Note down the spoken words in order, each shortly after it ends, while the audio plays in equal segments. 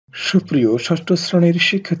সুপ্রিয় ষষ্ঠ শ্রেণীর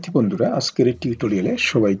শিক্ষার্থী বন্ধুরা, আজকের এই টিউটোরিয়ালে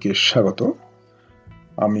সবাইকে স্বাগত।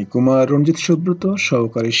 আমি কুমার রঞ্জিত সুব্রত,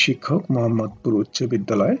 সহকারী শিক্ষক, মোহাম্মদপুর উচ্চ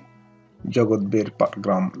বিদ্যালয়, জগৎ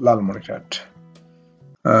গ্রাম, লালমনিরহাট।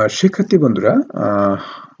 শিক্ষার্থী বন্ধুরা,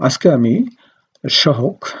 আজকে আমি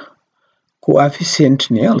সহগ কোএফিসিয়েন্ট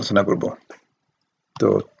নিয়ে আলোচনা করব। তো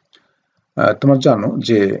তোমরা জানো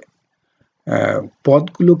যে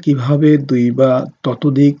পদগুলো কিভাবে দুই বা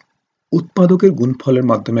ততোধিক উৎপাদকের গুণফলের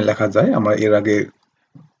মাধ্যমে লেখা যায় আমরা এর আগে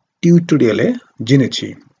টিউটোরিয়ালে জেনেছি।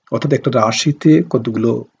 অর্থাৎ একটা রাশিতে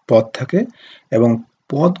কতগুলো পদ থাকে এবং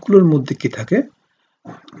পদগুলোর মধ্যে কি থাকে,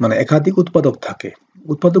 মানে একাধিক উৎপাদক থাকে।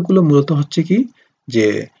 উৎপাদকগুলো মূলত হচ্ছে কি যে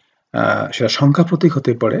সেটা সংখ্যা প্রতীক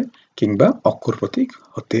হতে পারে কিংবা অক্ষর প্রতীক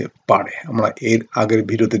হতে পারে। আমরা এর আগের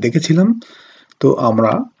ভিডিওতে দেখেছিলাম। তো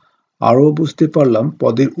আমরা আরো বুঝতে পারলাম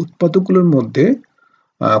পদের উৎপাদকগুলোর মধ্যে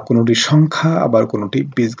কোনোটি সংখ্যা, আবার কোনোটি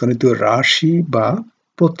বীজগণিতীয় রাশি বা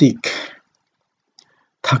প্রতীক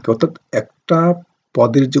থাকে। অর্থাৎ একটা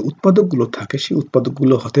পদের যে উৎপাদকগুলো থাকে সেই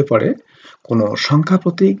উৎপাদকগুলো হতে পারে কোনো সংখ্যা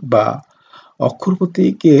প্রতীক বা অক্ষর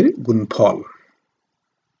প্রতীকের গুণফল।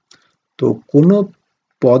 তো কোনো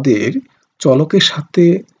পদের চলকের সাথে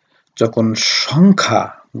যখন সংখ্যা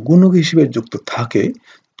গুণক হিসেবে যুক্ত থাকে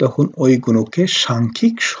তখন ওই গুণককে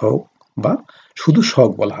সাংখ্যিক সহগ বা শুধু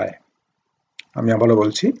সহগ বলা হয়। আমি আবারও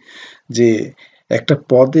বলছি যে একটা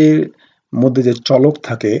পদের মধ্যে যে চলক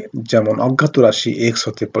থাকে, যেমন অজ্ঞাত রাশি এক্স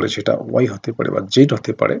হতে পারে, সেটা ওয়াই হতে পারে বা জেড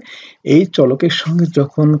হতে পারে, এই চলকের সঙ্গে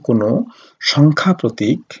যখন কোনো সংখ্যা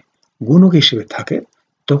প্রতীক গুণক হিসেবে থাকে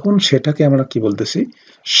তখন সেটাকে আমরা কি বলতেছি,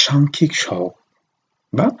 সাংখ্যিক সহগ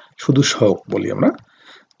বা শুধু সহগ বলি আমরা।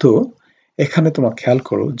 তো এখানে তোমরা খেয়াল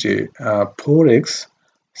করো যে 4x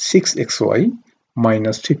 6xy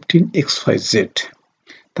মাইনাস 15xyz,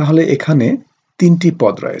 তাহলে এখানে তিনটি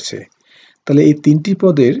পদ রয়েছে। তাহলে এই তিনটি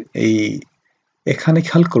পদের এখানে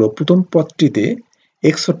খেয়াল করো, প্রথম পদটিতে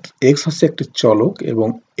এক্স হচ্ছে একটি চলক এবং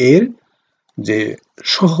এর যে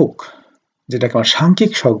সহগ, যেটাকে আমরা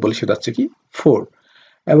সাংখ্যিক সহগ বলি, সেটা হচ্ছে কি 4,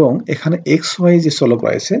 এবং এখানে এক্স ওয়াই যে চলক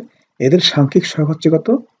রয়েছে এদের সাংখ্যিক সহগ হচ্ছে কত,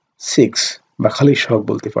 6 বা খালি সহগ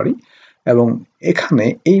বলতে পারি। এবং এখানে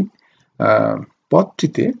এই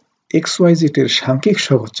পদটিতে এক্স ওয়াই জেড এর সাংখ্যিক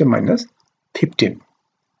সহগ হচ্ছে -15।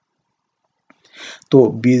 তো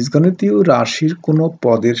বীজগণিতীয় রাশির কোনো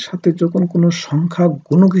পদের সাথে যখন কোনো সংখ্যা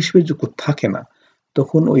গুণক হিসেবে যুক্ত থাকে না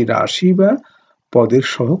তখন ওই রাশি বা পদের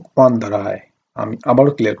সহগ 1 ধরা হয়। আমি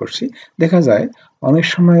আবারও ক্লিয়ার করছি। দেখা যায় অনেক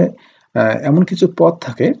সময় এমন কিছু পদ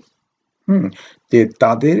থাকে যে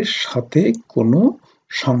তাদের সাথে কোনো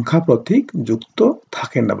সংখ্যা প্রতীক যুক্ত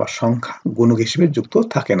থাকে না বা সংখ্যা গুণক হিসেবে যুক্ত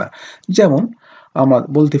থাকে না। যেমন আমরা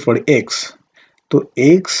বলতে পারি এক্স। তো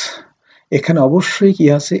এক্স এখানে অবশ্যই কি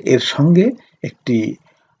আছে, এর সঙ্গে একটি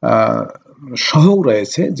সহগ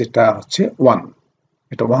রয়েছে যেটা হচ্ছে 1,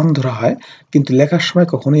 এটা 1 ধরা হয়, কিন্তু লেখার সময়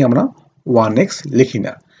কখনোই আমরা 1x লিখি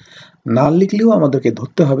না। না লিখলেও আমাদেরকে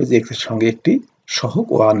ধরতে হবে যে এক্স এর সঙ্গে একটি সহগ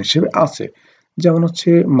 1 হিসেবে আছে। যেমন হচ্ছে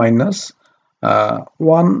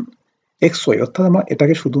 -1xy, অর্থাৎ আমরা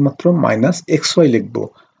এটাকে শুধুমাত্র -xy লিখব।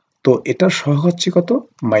 তো এটার সহগ হচ্ছে কত,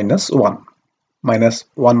 -1।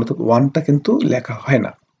 -1 অর্থাৎ 1টা কিন্তু লেখা হয়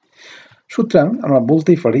না। সুতরাং আমরা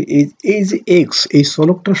বলতেই পারি এই যে এক্স, এই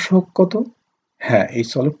চলকটার সহগ কত, হ্যাঁ এই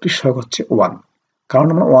চলকটির সহগ হচ্ছে 1, কারণ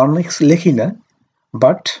আমরা 1x লিখি না,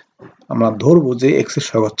 বাট আমরা ধরবো যে এক্স এর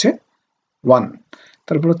সহগ হচ্ছে 1।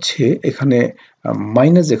 তারপর হচ্ছে এখানে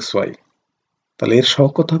 -xy, তাহলে এর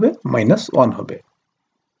সহগ কত হবে, -1 হবে।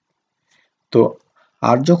 তো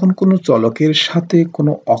আর যখন কোনো চলকের সাথে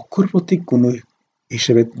কোনো অক্ষর প্রতীক গুণক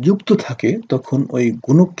হিসেবে যুক্ত থাকে তখন ওই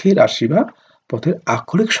গুণককে রাশি বা পদের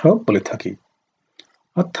আক্ষরিক সহগ বলে থাকি।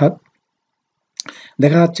 অর্থাৎ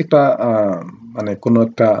দেখা যাচ্ছে একটা মানে কোনো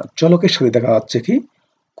একটা চলকের সাথে দেখা যাচ্ছে কি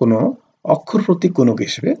কোনো অক্ষর প্রতীক গুণক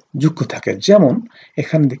হিসেবে যুক্ত থাকে। যেমন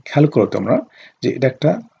এখানে খেয়াল করো তোমরা যে এটা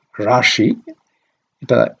একটা রাশি,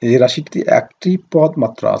 এটা এই রাশিটি একটি পদ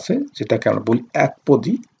মাত্র আছে, যেটাকে আমরা বলি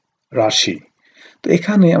একপদী রাশি। তো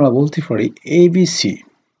এখানে আমরা বলতে পারি এবিসি,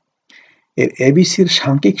 এর এবিসির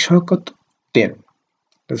সাংখ্যিক সহগ কত, 10।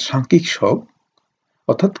 সাংখ্যিক সহগ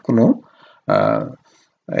অর্থাৎ কোনো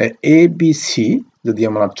এবিসি যদি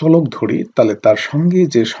আমরা চলক ধরি তাহলে তার সঙ্গে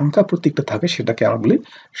যে সংখ্যা প্রতীকটা থাকে সেটাকে আমরা বলি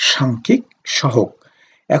সাংখ্যিক সহগ।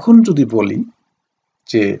 এখন যদি বলি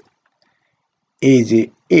যে এই যে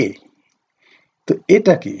এ, তো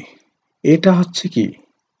এটা কি, এটা হচ্ছে কি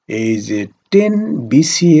এই যে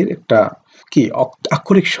 10BC এর একটা কি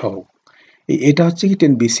আক্ষরিক সহগ, এটা হচ্ছে কি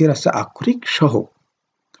 10BC এর আছে আক্ষরিক সহগ।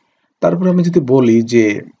 তারপর আমি যদি বলি যে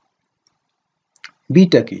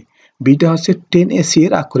বিটা কি, বিটা হচ্ছে 10AC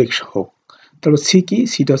এর আক্ষরিক সহগ। তারপর সি কি,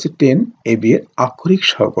 সিটা হচ্ছে 10AB এর আক্ষরিক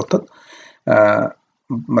সহগ। অর্থাৎ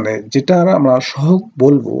মানে যেটা আমরা সহগ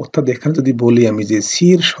বলবো, অর্থাৎ এখানে যদি বলি আমি যে সি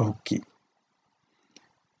এর সহগ কি,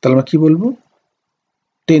 তাহলে আমরা কি বলবো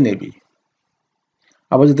 10ab।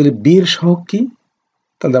 আবার যদি বি এর সহগ কি,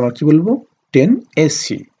 তাহলে আমরা কি বলবো 10ac।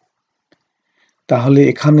 তাহলে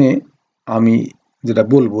এখানে আমি যেটা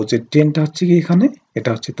বলবো যে 10টা হচ্ছে কি, এখানে এটা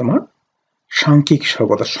হচ্ছে তোমার সাংখ্যিক সহগ,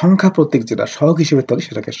 অর্থাৎ সংখ্যা প্রতীক যেটা সহগ হিসেবে থাকে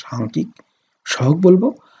সেটাকে সাংখ্যিক সহগ বলবো।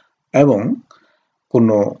 এবং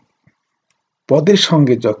কোনো পদের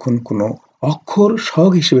সঙ্গে যখন কোনো অক্ষর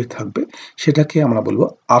সহগ হিসেবে থাকবে সেটাকে আমরা বলবো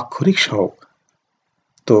আক্ষরিক সহগ।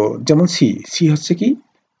 তো যেমন সি, সি হচ্ছে কি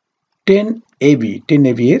 10ab,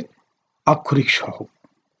 10ab এর আক্ষরিক সহগ।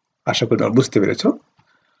 আশা করি তোমরা বুঝতে পেরেছ।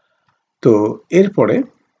 তো এরপরে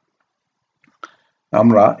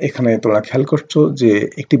আমরা এখানে তোমরা খেয়াল করছো যে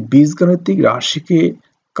একটি বীজগাণিতিক রাশিকে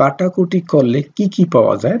কাটাকুটি করলে কি কি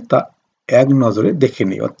পাওয়া যায় তা এক নজরে দেখে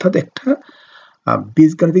নিই। অর্থাৎ একটা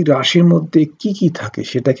বীজগাণিতিক রাশির মধ্যে কি কি থাকে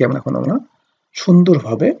সেটাকে আমরা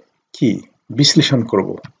সুন্দরভাবে কি বিশ্লেষণ করব।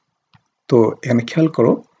 তো এখানে খেয়াল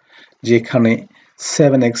করো যে এখানে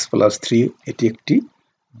 7x + 3 এটি একটি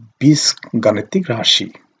বীজগাণিতিক রাশি।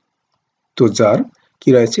 তো যার কি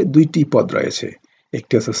রয়েছে, দুইটি পদ রয়েছে,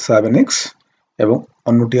 একটি হচ্ছে 7x এবং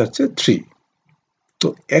অন্যটি হচ্ছে 3। তো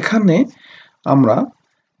এখানে আমরা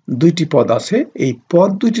দুইটি পদ আছে, এই পদ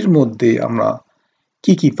দুইটির মধ্যে আমরা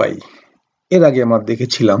কি কি পাই। এর আগে আমরা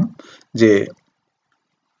দেখেছিলাম যে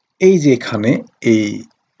এই যে এখানে এই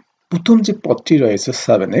প্রথম যে পদটি রয়েছে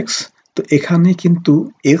 7x, তো এখানে কিন্তু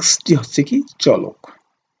x টি হচ্ছে কি চলক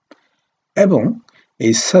এবং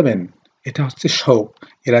এই 7 এটা হচ্ছে সহগ।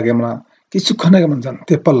 এর আগে আমরা কিছুক্ষণ আগে আমরা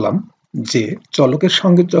জানতে পারলাম যে চলকের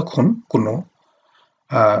সঙ্গে যখন কোনো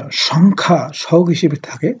সংখ্যা সহগ হিসেবে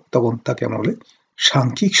থাকে তখন তাকে আমরা বলি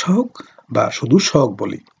সাংখ্যিক সহগ বা শুধু সহগ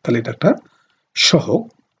বলি। তাহলে এটা একটা সহগ।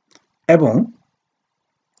 এবং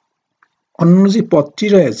অন্য যে পদটি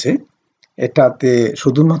রয়েছে এটাতে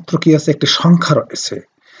শুধুমাত্র কি আছে, একটা সংখ্যা রয়েছে।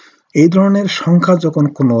 এই ধরনের সংখ্যা যখন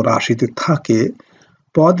কোনো রাশিতে থাকে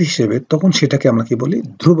পদ হিসেবে, তখন সেটাকে আমরা কি বলি,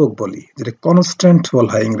 ধ্রুবক বলি, যেটা কনস্ট্যান্ট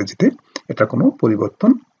বলা হয় ইংরেজিতে। এটা কোনো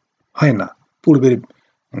পরিবর্তন হয় না। পূর্বের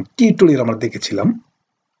টিউটোরিয়াল আমরা দেখেছিলাম।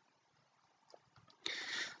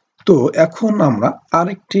 তো এখন আমরা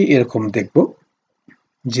আরেকটি এরকম দেখব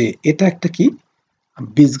যে এটা একটা কি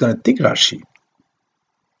বীজগাণিতিক রাশি।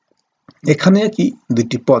 এখানে কি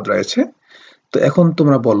দুটি পদ রয়েছে। তো এখন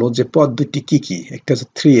তোমরা বলো যে পদ দুটি কি কি। একটা হচ্ছে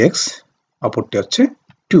 3x, অপরটি হচ্ছে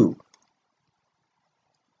 2।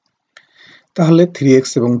 তাহলে 3x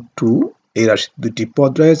এবং 2 এই রাশি দুটি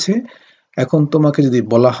পদ রয়েছে। এখন তোমাকে যদি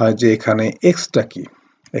বলা হয় যে এখানে xটা কি,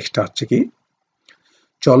 xটা হচ্ছে কি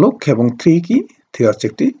চলক এবং 3 কি, 3 হচ্ছে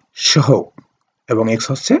একটি সহগ এবং x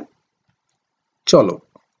হচ্ছে চলক।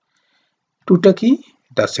 2টা কি,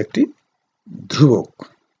 এটা হচ্ছে একটি ধ্রুবক।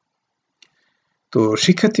 তো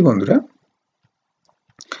শিক্ষার্থী বন্ধুরা,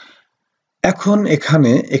 এখন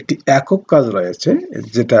এখানে একটি একক কাজ রয়েছে,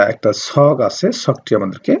 যেটা একটা ছক আছে, ছকটি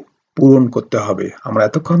আমাদেরকে পূরণ করতে হবে। আমরা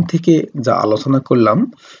এতক্ষণ থেকে যা আলোচনা করলাম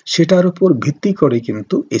সেটার উপর ভিত্তি করে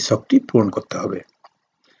কিন্তু এই ছকটি পূরণ করতে হবে।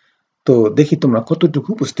 তো দেখি তোমরা কতটুকু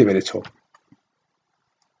বুঝতে পেরেছো।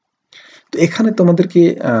 তো এখানে তোমাদেরকে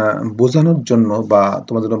বোঝানোর জন্য বা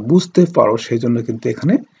তোমরা যেন বুঝতে পারো সেই জন্য কিন্তু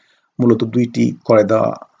এখানে মূলত দুইটি করে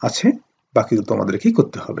দেওয়া আছে, বাকি তোমাদেরকে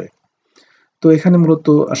করতে হবে। তো এখানে মূলত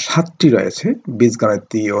 7টি রয়েছে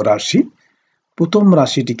বীজগাণিতীয় রাশি। প্রথম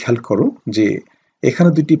রাশিটি খেয়াল করো যে এখানে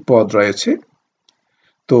দুটি পদ রয়েছে।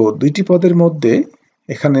 তো দুইটি পদের মধ্যে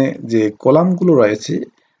এখানে যে কলামগুলো রয়েছে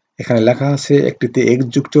এখানে লেখা আছে, একটিতে x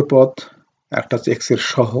যুক্ত পদ, একটা হচ্ছে x এর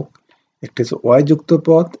সহগ, একটা হচ্ছে y যুক্ত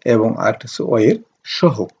পদ এবং আরেকটা হচ্ছে y এর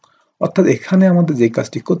সহগ। অর্থাৎ এখানে আমাদের যে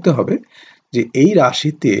কাজটি করতে হবে যে এই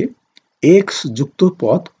রাশিতে x যুক্ত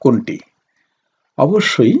পদ কোনটি।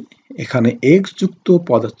 অবশ্যই এখানে x যুক্ত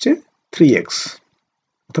পদ হচ্ছে 3x,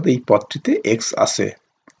 অর্থাৎ এই পদটিতে x আছে,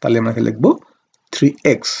 তাহলে আমরা লিখব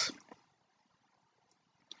 3x।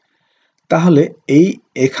 তাহলে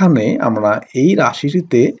এখানে আমরা এই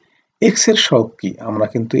রাশিটিতে x এর সহগ কি, আমরা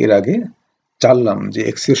কিন্তু এর আগে জানলাম যে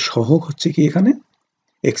x এর সহগ হচ্ছে কি, এখানে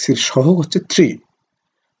x এর সহগ হচ্ছে 3।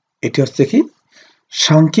 এটি হচ্ছে কি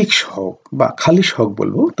সাংখ্যিক সহগ বা খালি সহগ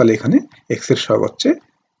বলবো, তাহলে এখানে x এর সহগ হচ্ছে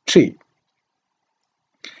 3।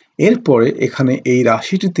 এরপরে এখানে এই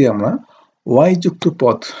রাশিটিতে আমরা y যুক্ত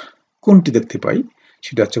পদ কোনটি দেখতে পাই,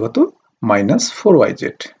 সেটা হচ্ছে কত,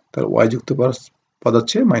 -4yz। তার y যুক্ত পদ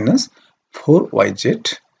হচ্ছে -4yz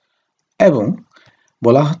এবং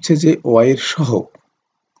বলা হচ্ছে যে y এর সহগ।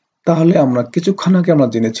 তাহলে আমরা কিছুক্ষণ আগে আমরা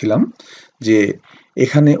জেনেছিলাম যে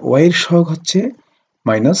এখানে y এর সহগ হচ্ছে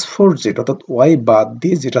 -4z, অর্থাৎ y বাদ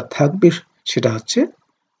দিয়ে যেটা থাকবে সেটা হচ্ছে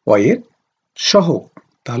y এর সহগ।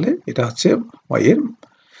 তাহলে এটা হচ্ছে y এর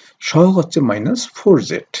সহগ হচ্ছে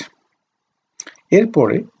 -4z।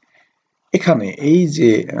 এরপরে এখানে এই যে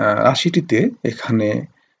রাশিটিতে এখানে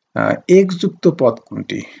x যুক্ত পদ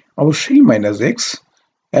কোনটি? অবশ্যই -x,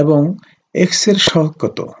 এবং x এর সহগ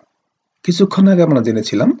কত? কিছুক্ষণ আগে আমরা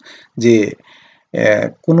জেনেছিলাম যে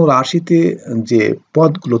কোনো রাশিতে যে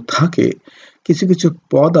পদগুলো থাকে, কিছু কিছু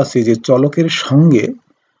পদ আছে যে চলকের সঙ্গে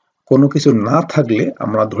কোনো কিছু না থাকলে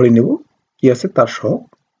আমরা ধরে নেব কি আছে, তার সহগ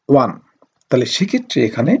 1। তাহলে সেক্ষেত্রে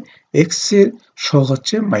এখানে x এর সহগ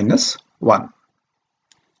হচ্ছে -1।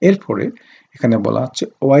 এরপরে এখানে বলা হচ্ছে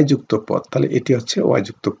y যুক্ত পদ, তাহলে এটি হচ্ছে y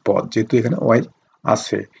যুক্ত পদ, যেহেতু এখানে y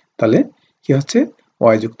আছে তাহলে কি হচ্ছে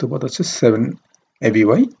y যুক্ত পদ হচ্ছে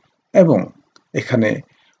 7aby, এবং এখানে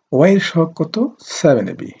y এর সহগ কত,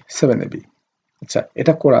 7ab। আচ্ছা,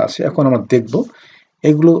 এটা করা আছে। এখন আমরা দেখব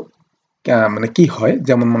এগুলো মানে কি হয়।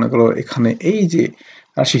 যেমন মনে করো এখানে এই যে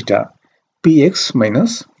রাশিটা px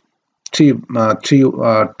minus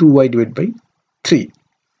 2y divide by 3,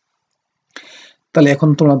 তাহলে এখন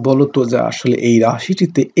তোমরা বলো তো যে আসলে এই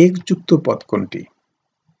রাশিটিতে x যুক্ত পদ কোনটি?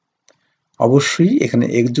 অবশ্যই এখানে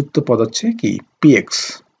x যুক্ত পদ হচ্ছে কি, px,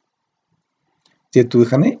 যেহেতু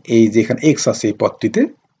এখানে এই যে এখানে x আছে এই পদটিতে,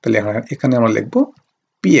 তাহলে এখানে আমরা লিখব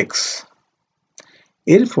px।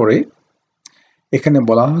 এরপরে এখানে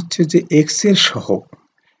বলা হচ্ছে যে x এর সহগ,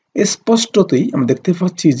 স্পষ্টতই আমরা দেখতে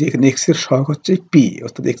পাচ্ছি যে এখানে x এর সহগ হচ্ছে p,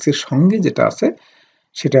 অর্থাৎ x এর সঙ্গে যেটা আছে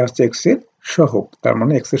সেটা হচ্ছে x এর সহগ, তার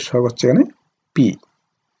মানে x এর সহগ হচ্ছে এখানে p।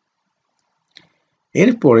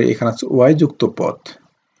 এরপরে এখানে আছে y যুক্ত পদ।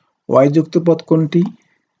 y যুক্ত পদ কোনটি?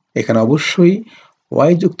 এখানে অবশ্যই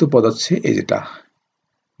y যুক্ত পদ হচ্ছে এই যেটা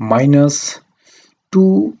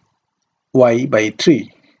 -2y/3,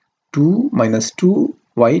 2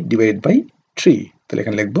 ডিভাইড বাই 3, তাহলে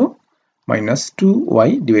এখানে লিখব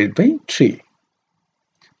 -2y/3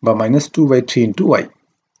 বা -2/3 ইন্টু y।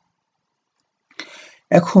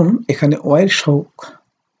 এখন এখানে y এর সহগ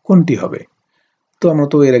কোনটি হবে? তো আমরা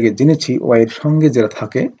তো এর আগে জেনেছি y এর সঙ্গে যেটা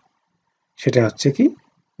থাকে সেটা হচ্ছে কি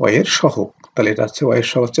y এর সহগ, তাহলে এটা হচ্ছে y এর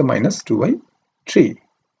সহগ হচ্ছে -2/3।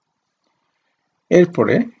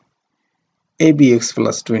 এরপরে abx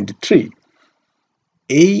প্লাস 23,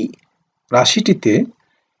 এই রাশিটিতে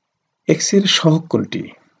x এর সহগ কোনটি?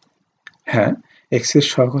 হ্যাঁ, x এর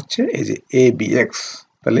সহগ হচ্ছে এই যে abx,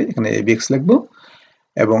 তাহলে এখানে abx লিখব,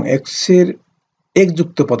 এবং x এর x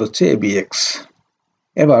যুক্ত পদ হচ্ছে abx।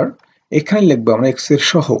 এবার এখানে লিখব আমরা x এর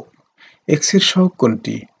সহগ, x এর সহগ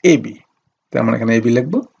কোনটি? ab, তার মানে এখানে ab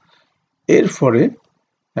লিখব। এরপরে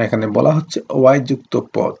এখানে বলা হচ্ছে y যুক্ত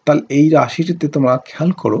পদ, তাহলে এই রাশিটিতে তোমরা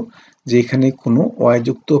খেয়াল করো যে এখানে কোনো y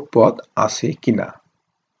যুক্ত পদ আছে কিনা।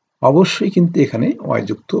 অবশ্যই কিন্তু এখানে y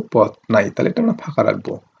যুক্ত পদ নাই, তাহলে এটা আমরা ফাঁকা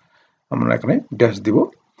রাখবো, আমরা এখানে ড্যাশ দিব।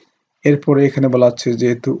 এরপরে এখানে বলা হচ্ছে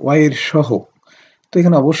যেহেতু y এর সহগ, তো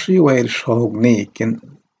এখানে অবশ্যই y এর সহগ নেই,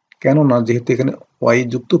 কেননা যেহেতু এখানে y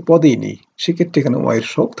যুক্ত পদেই নেই, সেক্ষেত্রে এখানে y এর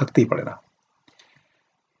সহগ থাকতেই পারে না।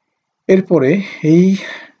 এরপরে এই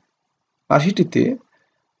রাশিটিতে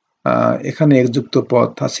এখানে x যুক্ত পদ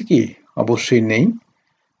আছে কি? অবশ্যই নেই,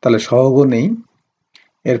 তাহলে সহগও নেই।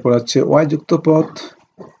 এরপর হচ্ছে y যুক্ত পদ,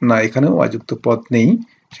 না এখানেও y যুক্ত পদ নেই,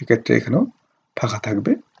 সেক্ষেত্রে এখানেও ফাঁকা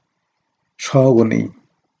থাকবে, সহগও নেই।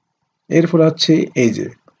 এরপর হচ্ছে এই যে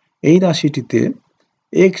এই রাশিটিতে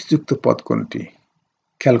x যুক্ত পদ কোনটি?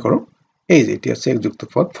 খেয়াল করো, এই যে এটি হচ্ছে x যুক্ত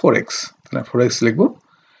পদ 4x, তাহলে 4x লিখব,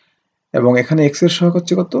 এবং এখানে x এর সহগ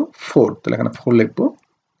হচ্ছে কত? 4, তাহলে এখানে 4 লিখব।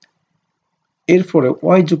 এরপরে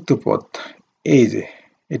y যুক্ত পদ, এই যে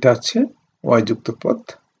এটা হচ্ছে y যুক্ত পদ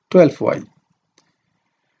 12y,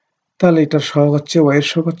 তাহলে এটার সহগ হচ্ছে y এর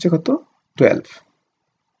সহগ হচ্ছে কত? 12।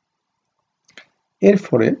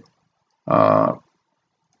 এরপরে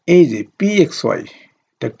এই যে pxy,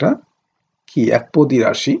 এটা একটা কি একপদী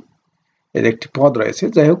রাশি, এর একটি পদ রয়েছে।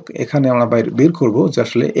 যাই হোক, এখানে আমরা বের করব যে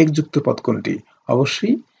আসলে x যুক্ত পদ কোনটি।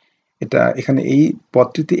 অবশ্যই এটা এখানে এই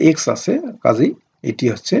পদটিতে x আছে, কাজেই এটি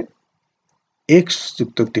হচ্ছে x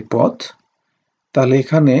যুক্ত একটি পদ। তাহলে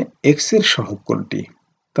এখানে x এর সহগ কোনটি?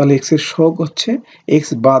 তাহলে x এর সহগ হচ্ছে x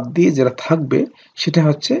বাদ দিয়ে যেটা থাকবে সেটা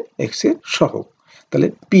হচ্ছে x এর সহগ, তাহলে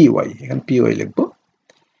py, এখানে py লিখব।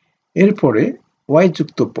 এরপরে y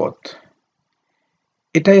যুক্ত পদ,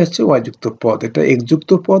 এটাই হচ্ছে y যুক্ত পদ, এটা x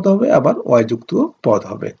যুক্ত পদ হবে আবার y যুক্ত পদ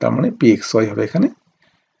হবে, তার মানে pxy হবে এখানে।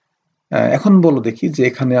 এখন বলো দেখি যে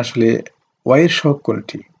এখানে আসলে y এর সহগ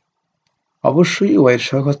কোনটি? অবশ্যই y এর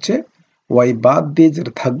সহগ হচ্ছে y বাদ দিয়ে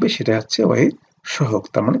যেটা থাকবে সেটা হচ্ছে y এর সহগ,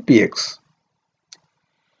 তার মানে px।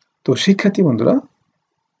 তো শিক্ষার্থী বন্ধুরা,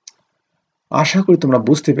 আশা করি তোমরা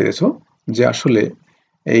বুঝতে পেরেছো যে আসলে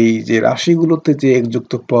এই যে রাশিগুলোতে যে x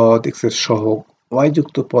যুক্ত পদ, x এর সহগ, y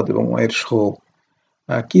যুক্ত পদ এবং y এর সহগ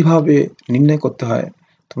কিভাবে নির্ণয় করতে হয়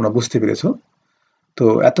তোমরা বুঝতে পেরেছো। তো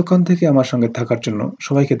এতক্ষণ থেকে আমার সঙ্গে থাকার জন্য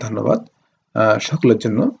সবাইকে ধন্যবাদ। সকলের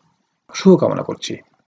জন্য শুভকামনা করছি।